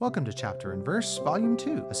Welcome to Chapter and Verse, Volume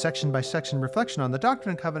 2, a section-by-section reflection on the Doctrine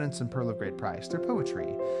and Covenants and Pearl of Great Price through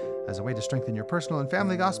poetry, as a way to strengthen your personal and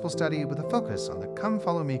family gospel study with a focus on the Come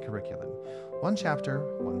Follow Me curriculum. One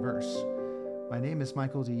chapter, one verse. My name is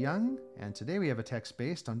Michael D. Young, and today we have a text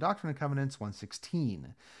based on Doctrine and Covenants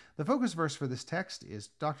 116. The focus verse for this text is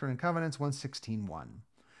Doctrine and Covenants 116:1.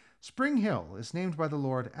 Spring Hill is named by the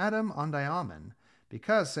Lord Adam-ondi-Ahman,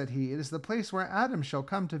 because, said he, it is the place where Adam shall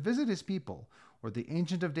come to visit his people, where the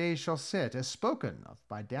Ancient of Days shall sit, as spoken of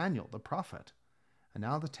by Daniel the prophet. And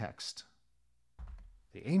now the text.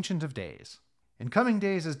 The Ancient of Days. In coming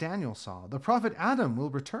days, as Daniel saw, the prophet Adam will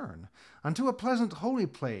return unto a pleasant holy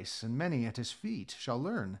place, and many at his feet shall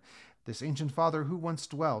learn. This ancient father who once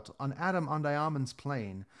dwelt on Adam-ondi-Ahman's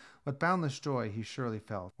plain, what boundless joy he surely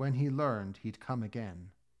felt when he learned he'd come again.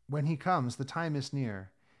 When he comes, the time is near,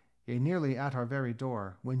 yea, nearly at our very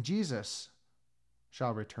door, when Jesus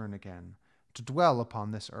shall return again, to dwell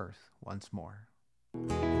upon this earth once more.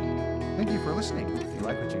 Thank you for listening. If you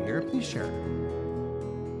like what you hear, please share it.